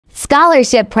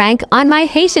scholarship prank on my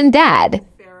Haitian dad.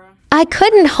 I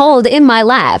couldn't hold in my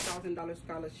laugh. $1,000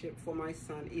 scholarship for my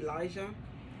son Elijah.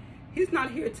 He's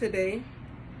not here today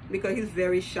because he's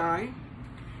very shy.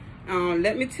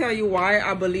 Let me tell you why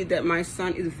I believe that my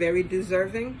son is very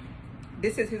deserving.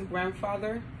 This is his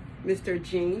grandfather, Mr.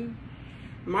 Jean.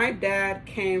 My dad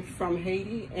came from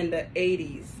Haiti in the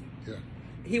 80s. Yeah.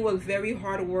 He was very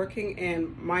hardworking,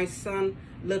 and my son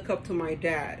looked up to my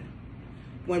dad.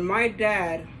 When my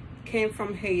dad came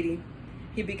from Haiti,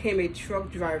 he became a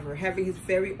truck driver, having his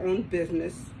very own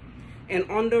business. And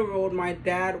on the road, my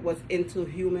dad was into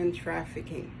human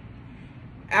trafficking.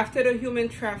 After the human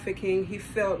trafficking, he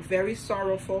felt very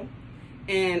sorrowful.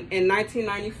 And in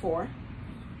 1994,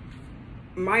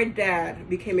 my dad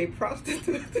became a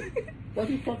prostitute. What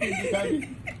the fuck is this, daddy?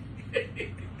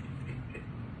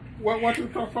 What is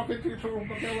the fucking thing?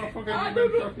 I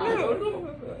don't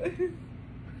know.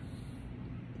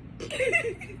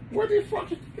 What the fuck?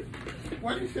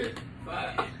 What is it?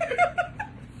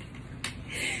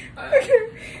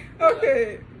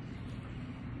 Okay.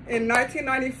 In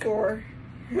 1994.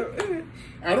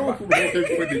 I don't know who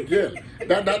for the jail.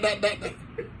 That.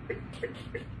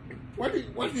 What is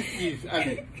this,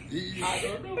 Ali? I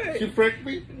don't know. She pranked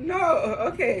me? No,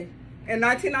 okay. In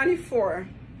 1994,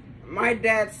 my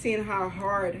dad seen how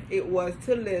hard it was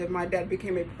to live. My dad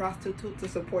became a prostitute to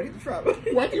support his family.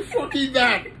 What the fuck is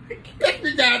that? Let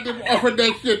me down them off of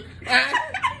that shit.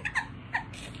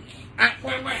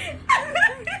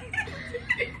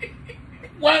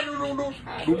 Why no?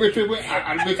 You better wait.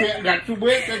 I'll better got to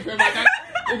wait. If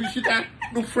you see that,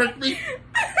 you prank me.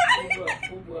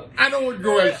 I don't want to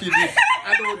go and see this.